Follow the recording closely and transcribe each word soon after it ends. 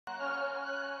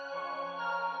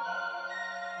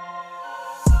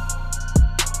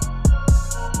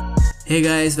Hey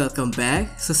guys, welcome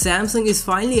back. So Samsung is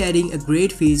finally adding a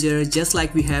great feature just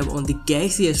like we have on the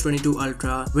Galaxy S22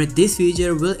 Ultra, where this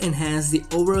feature will enhance the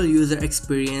overall user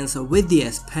experience with the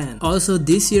S Pen. Also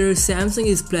this year Samsung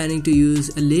is planning to use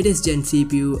a latest gen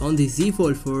CPU on the Z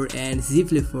Fold 4 and Z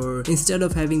Flip 4 instead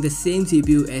of having the same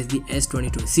CPU as the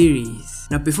S22 series.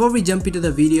 Now before we jump into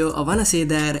the video, I wanna say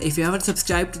that if you haven't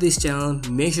subscribed to this channel,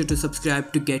 make sure to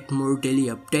subscribe to get more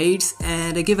daily updates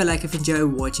and give a like if you enjoy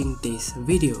watching this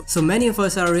video. So many of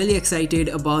us are really excited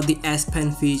about the S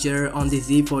Pen feature on the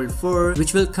Z Fold 4,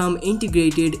 which will come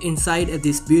integrated inside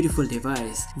this beautiful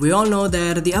device. We all know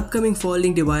that the upcoming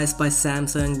folding device by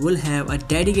Samsung will have a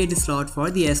dedicated slot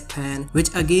for the S Pen, which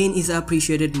again is an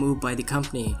appreciated move by the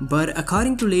company. But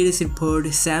according to latest report,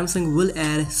 Samsung will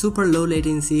add super low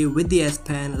latency with the S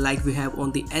Pen like we have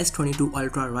on the S22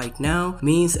 Ultra right now.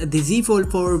 Means the Z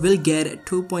Fold 4 will get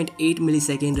 2.8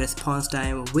 millisecond response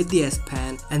time with the S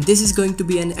Pen, and this is going to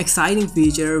be an exciting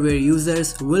feature where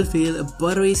users will feel a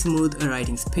buttery smooth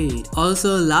writing speed.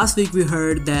 Also last week we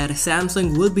heard that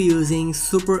Samsung will be using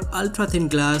super ultra thin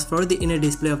glass for the inner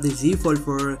display of the Z Fold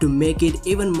 4 to make it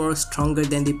even more stronger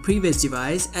than the previous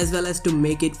device, as well as to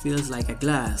make it feels like a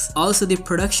glass. Also the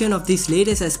production of this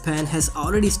latest S Pen has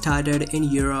already started in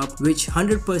Europe, which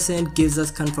 100% gives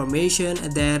us confirmation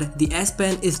that the S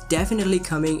Pen is definitely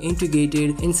coming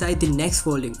integrated inside the next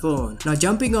folding phone. Now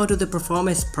jumping on to the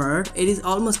performance part, it is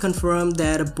almost confirmed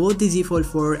that both the Z Fold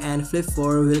 4 and Flip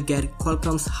 4 will get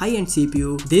Qualcomm's high-end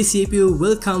CPU. This CPU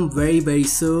will come very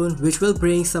soon, which will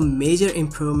bring some major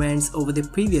improvements over the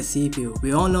previous CPU.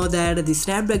 We all know that the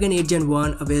Snapdragon 8 Gen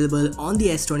 1 available on the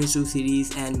S22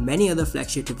 series and many other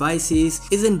flagship devices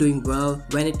isn't doing well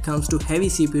when it comes to heavy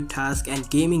CPU tasks and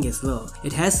gaming as well.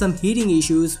 It has some heating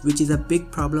issues, which is a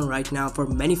big problem right now for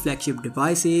many flagship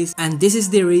devices, and this is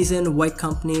the reason why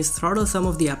companies throttle some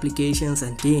of the applications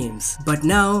and games. But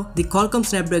now the Qualcomm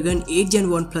Snapdragon 8 Gen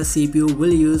 1 Plus CPU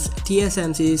will use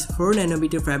TSMC's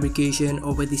 4nm fabrication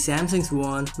over the Samsung's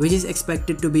one, which is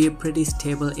expected to be pretty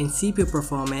stable in CPU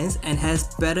performance and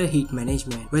has better heat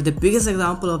management. Where the biggest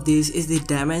example of this is the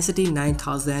Dimensity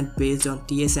 9000 based on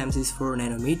TSMC's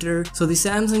 4nm. So the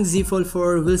Samsung Z Fold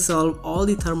 4 will solve all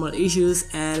the thermal issues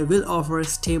and will offer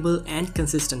stable and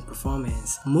consistent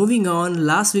performance. Moving on,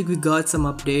 last week we got some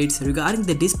updates regarding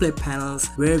the display panels,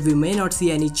 where we may not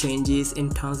see any changes in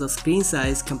terms of screen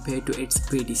size compared to its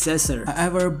predecessor.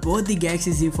 However, both the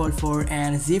Galaxy Z Fold 4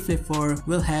 and Z Flip 4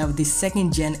 will have the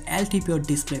 2nd gen LTPO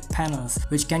display panels,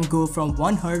 which can go from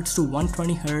 1Hz to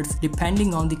 120Hz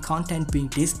depending on the content being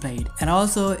displayed, and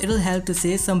also it'll help to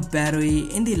save some battery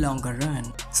in the longer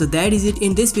run. So that is it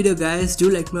in this video guys. Do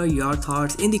let me know your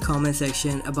thoughts in the comment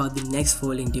section about the next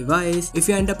folding device. If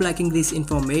you end up liking this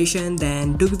information,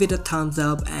 then do give it a thumbs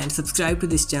up and subscribe to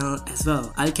this channel as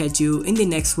well. I'll catch you in the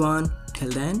next one. Till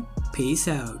then, peace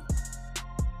out.